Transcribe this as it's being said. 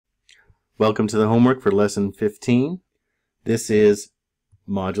Welcome to the homework for lesson 15. This is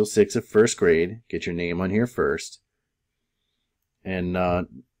module 6 of first grade. Get your name on here first. And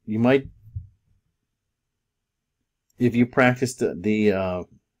you might, if you practiced the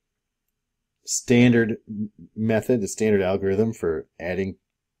standard method, the standard algorithm for adding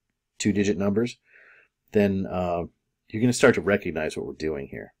two-digit numbers, then you're going to start to recognize what we're doing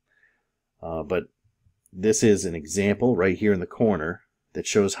here. But this is an example right here in the corner that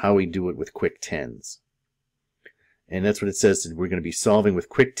shows how we do it with quick tens. And that's what it says. We're going to be solving with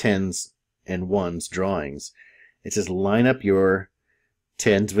quick tens and ones drawings. It says line up your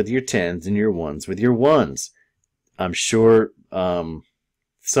tens with your tens and your ones with your ones. I'm sure some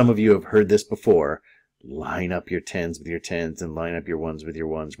of you have heard this before. Line up your tens with your tens and line up your ones with your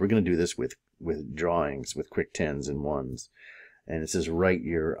ones. We're going to do this with drawings, with quick tens and ones. And it says write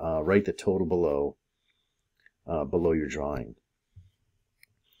the total below your drawing.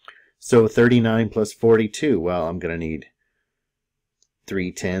 So 39 plus 42, well, I'm going to need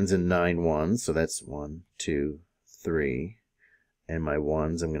 3 tens and 9 ones, so that's 1, 2, 3. And my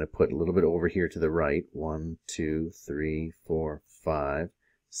ones, I'm going to put a little bit over here to the right. 1, 2, 3, 4, 5,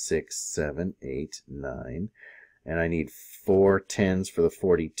 6, 7, 8, 9. And I need 4 tens for the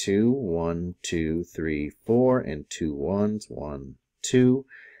 42. 1, 2, 3, 4, and 2 ones. 1, 2.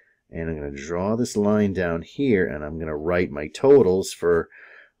 And I'm going to draw this line down here, and I'm going to write my totals for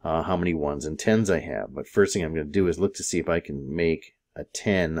how many ones and tens I have. But first thing I'm going to do is look to see if I can make a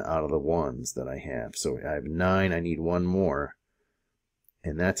 10 out of the ones that I have. So I have 9, I need one more,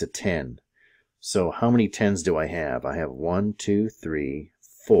 and that's a 10. So how many tens do I have? I have 1, 2, 3,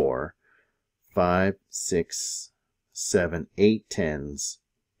 4, 5, 6, 7, 8 tens,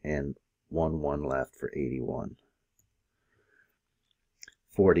 and 1 left for 81.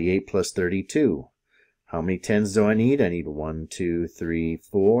 48 plus 32. How many tens do I need? I need 1, 2, 3,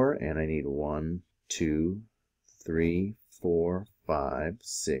 4, and I need 1, 2, 3, 4, 5,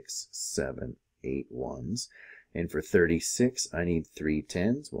 6, 7, 8 ones. And for 36, I need 3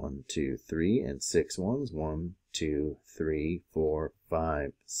 tens, 1, 2, 3, and 6 ones. 1, 2, 3, 4,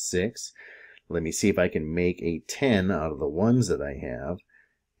 5, 6. Let me see if I can make a 10 out of the ones that I have.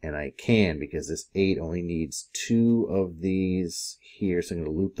 And I can, because this 8 only needs 2 of these here, so I'm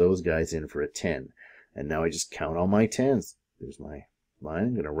going to loop those guys in for a 10. And now I just count all my tens. There's my line.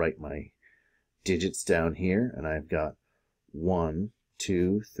 I'm going to write my digits down here, and I've got 1,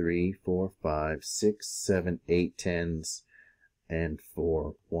 2, 3, 4, 5, 6, 7, 8 tens, and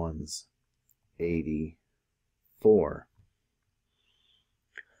 4 ones. 84.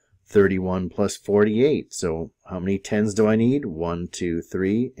 31 plus 48. So how many tens do I need? 1, 2,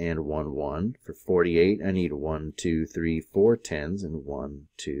 3, and 1. For 48, I need 1, 2, 3, 4 tens, and 1,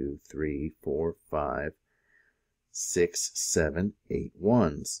 2, 3, 4, 5, 6, 7, 8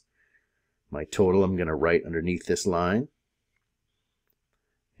 ones. My total I'm going to write underneath this line.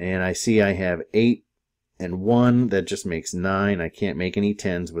 And I see I have 8 and 1. That just makes 9. I can't make any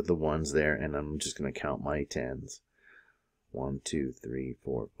tens with the ones there, and I'm just going to count my tens. 1, 2, 3,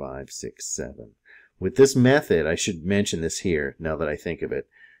 4, 5, 6, 7. With this method, I should mention this here, now that I think of it,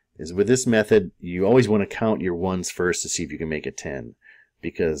 is with this method, you always want to count your ones first to see if you can make a 10.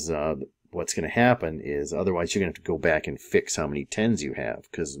 Because what's going to happen is, otherwise you're going to have to go back and fix how many tens you have.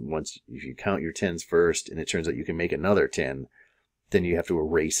 Because if you count your tens first, and it turns out you can make another 10, then you have to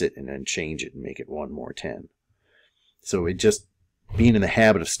erase it and then change it and make it one more 10. So it just, being in the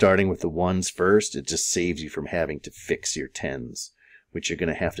habit of starting with the ones first, it just saves you from having to fix your tens, which you're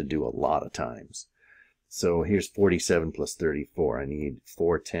going to have to do a lot of times. So here's 47 plus 34. I need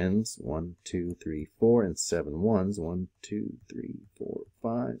 4 tens, 1, 2, 3, 4, and 7 ones. 1, 2, 3, 4,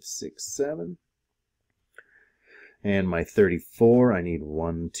 5, 6, 7. And my 34, I need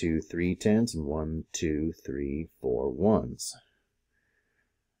 1, 2, 3 tens, and 1, 2, 3, 4 ones.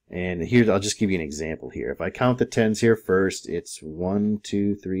 And here, I'll just give you an example here. If I count the tens here first, it's 1,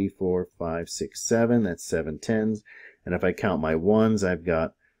 2, 3, 4, 5, 6, 7. That's 7 tens. And if I count my ones, I've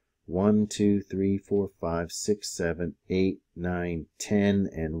got 1, 2, 3, 4, 5, 6, 7, 8, 9, 10,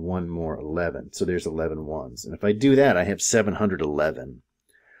 and 1 more, 11. So there's 11 ones. And if I do that, I have 711.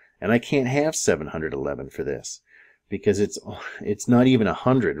 And I can't have 711 for this, because it's not even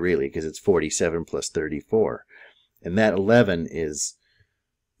 100 really, because it's 47 plus 34. And that 11 is...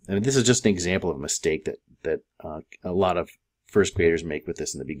 I mean, this is just an example of a mistake that a lot of first graders make with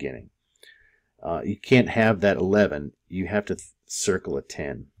this in the beginning. You can't have that 11. You have to circle a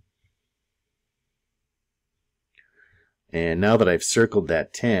 10. And now that I've circled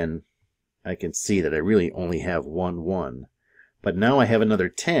that 10, I can see that I really only have 1. But now I have another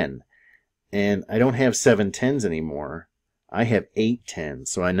 10. And I don't have 7 tens anymore. I have 8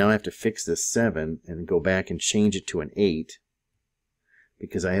 tens, so I now have to fix this 7 and go back and change it to an 8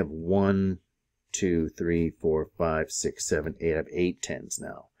 because I have 1, 2, 3, 4, 5, 6, 7, 8. I have 8 tens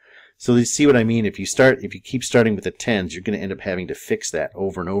now. So you see what I mean? If you keep starting with the tens, you're going to end up having to fix that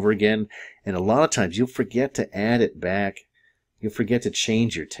over and over again. And a lot of times you'll forget to add it back. You'll forget to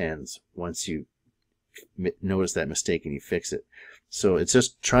change your tens once you notice that mistake and you fix it. So it's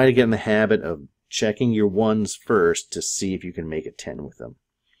just try to get in the habit of checking your ones first to see if you can make a 10 with them.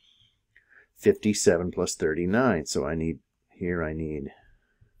 57 plus 39. So I need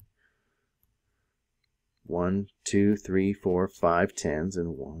 1, 2, 3, 4, 5 tens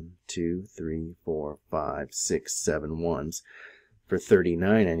and 1, 2, 3, 4, 5, 6, 7 ones. For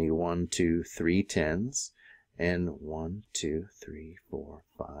 39, I need 1, 2, 3 tens and 1, 2, 3, 4,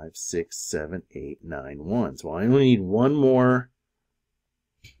 5, 6, 7, 8, 9 ones. Well, I only need one more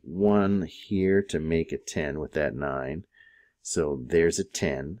 1 here to make a 10 with that 9. So there's a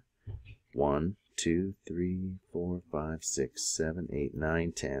 10. 1, 2, 3, 4, 5, 6, 7, 8,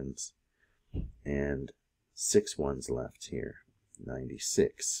 9 tens. And 6 ones left here.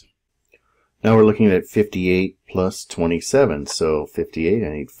 96. Now we're looking at 58 plus 27. So 58, I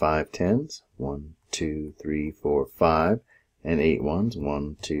need 5 tens. 1, 2, 3, 4, 5. And 8 ones.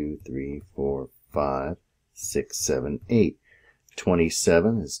 1, 2, 3, 4, 5, 6, 7, 8.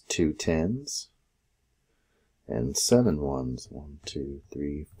 27 is 2 tens and 7 ones. 1, 2,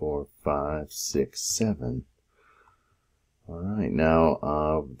 3, 4, 5, 6, 7. Alright,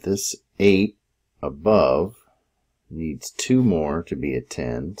 now this 8 above needs 2 more to be a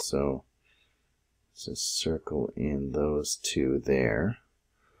 10, so let's just circle in those 2 there.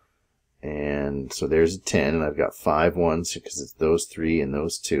 And so there's a 10, and I've got 5 ones because it's those 3 and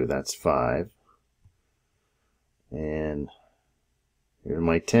those 2. That's 5. And here are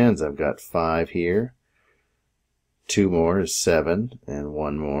my 10s. I've got 5 here. 2 more is 7, and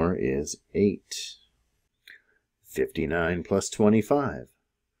 1 more is 8. 59 plus 25.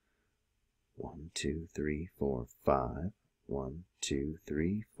 1, 2, 3, 4, 5. 1, 2,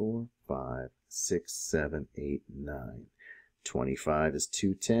 3, 4, 5, 6, 7, 8, 9. 25 is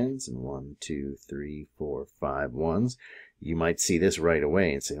 2 tens and 1, 2, 3, 4, 5 ones. You might see this right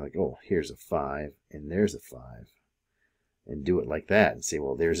away and say, like, oh, here's a 5 and there's a 5. And do it like that and say,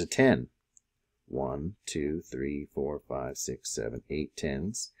 well, there's a 10. 1, 2, 3, 4, 5, 6, 7, 8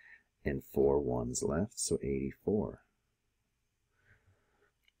 tens and 4 ones left, so 84.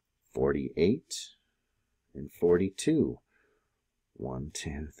 48 and 42. 1,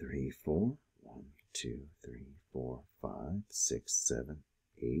 2, 3, 4. 1, 2, 3, 4, 5, 6, 7,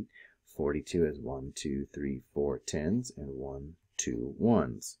 8. 42 is 1, 2, 3, 4 tens and 1, 2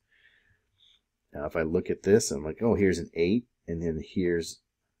 ones. Now if I look at this, I'm like, oh, here's an 8, and then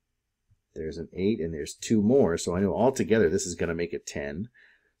there's an 8, and there's 2 more, so I know altogether this is going to make a 10.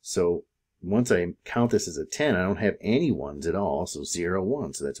 So once I count this as a 10, I don't have any ones at all, so 0,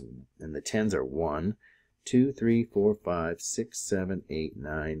 1. So that's, and the 10s are 1, 2, 3, 4, 5, 6, 7, 8,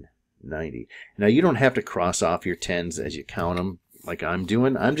 9, 90. Now you don't have to cross off your 10s as you count them like I'm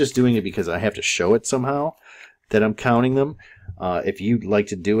doing. I'm just doing it because I have to show it somehow that I'm counting them. If you'd like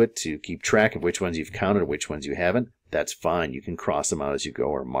to do it to keep track of which ones you've counted or which ones you haven't, that's fine. You can cross them out as you go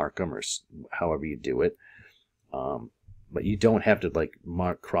or mark them or however you do it. But you don't have to like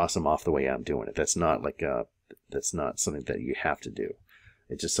cross them off the way I'm doing it. That's not like that's not something that you have to do.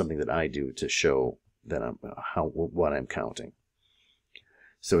 It's just something that I do to show that what I'm counting.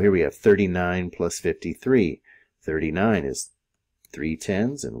 So here we have 39 plus 53. 39 is 3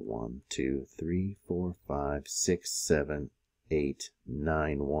 tens and 1, 2, 3, 4, 5, 6, 7, 8,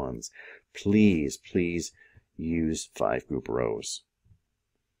 9 ones. Please, please use 5 group rows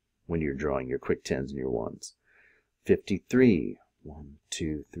when you're drawing your quick tens and your ones. 53. 1,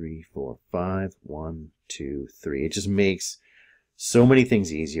 2, 3, 4, 5. 1, 2, 3. It just makes so many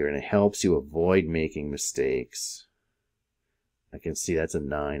things easier, and it helps you avoid making mistakes. I can see that's a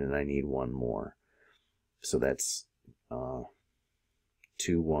 9, and I need 1 more. So that's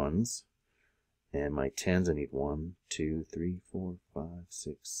 2 ones. And my 10s, I need 1, 2, 3, 4, 5,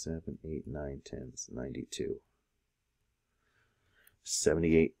 6, 7, 8, 9 tens. 92.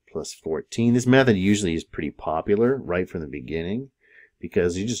 78 plus 14. This method usually is pretty popular right from the beginning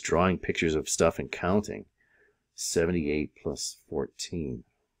because you're just drawing pictures of stuff and counting. 78 plus 14.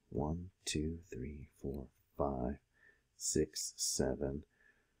 1, 2, 3, 4, 5, 6, 7.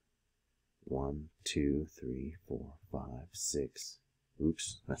 1, 2, 3, 4, 5, 6.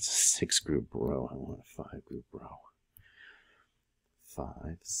 Oops, that's a 6 group row. I want a 5 group row.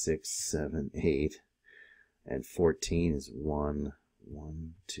 5, 6, 7, 8. And 14 is 1,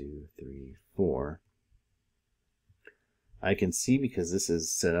 1, 2, 3, 4. I can see, because this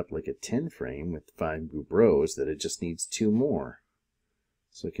is set up like a 10 frame with 5 group rows, that it just needs 2 more.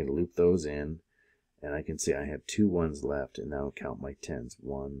 So I can loop those in, and I can see I have 2 ones left, and now count my 10s.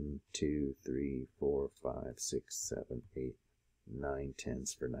 1, 2, 3, 4, 5, 6, 7, 8, 9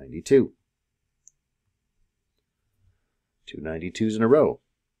 10s for 92. 2 92s in a row.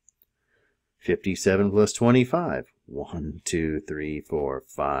 57 plus 25. 1, 2, 3, 4,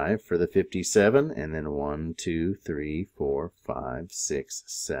 5 for the 57, and then 1, 2, 3, 4, 5, 6,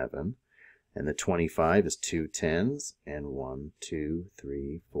 7. And the 25 is 2 10s, and 1, 2,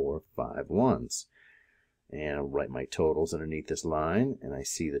 3, 4, 5 1s. And I'll write my totals underneath this line, and I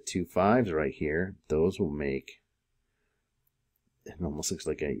see the 2 5s right here. Those will make, it almost looks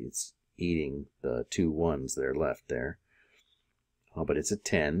like it's eating the 2 1s that are left there. Oh, but it's a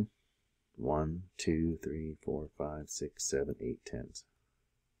 10. 1, 2, 3, 4, 5, 6, 7, 8 10s.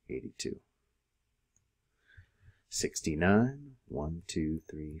 82. 69. 1, 2,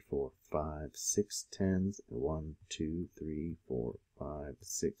 3, 4, 5, 6 10s. 1, 2, 3, 4, 5,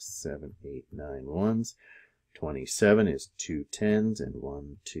 6, 7, 8 9 1s. 27 is 2 10s, and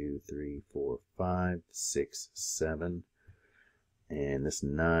 1, 2, 3, 4, 5, 6, 7. And this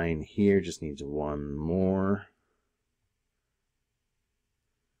 9 here just needs 1 more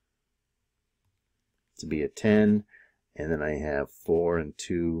to be a 10. And then I have 4 and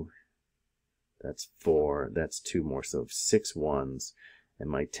 2. That's 4. That's 2 more. So 6 1s. And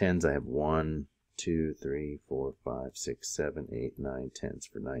my 10s, I have 1, 2, 3, 4, 5, 6, 7, 8, 9 10s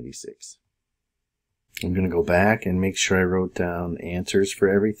for 96. I'm going to go back and make sure I wrote down answers for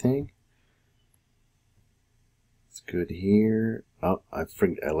everything. It's good here. Oh, I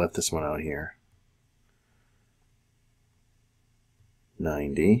left this one out here.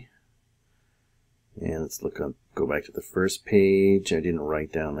 90. And let's go back to the first page. I didn't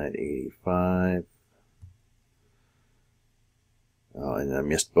write down that 85. Oh, and I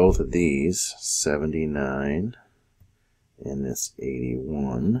missed both of these. 79 and this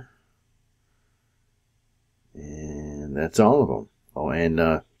 81. And that's all of them. Oh,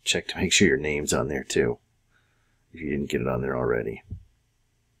 and check to make sure your name's on there too, if you didn't get it on there already.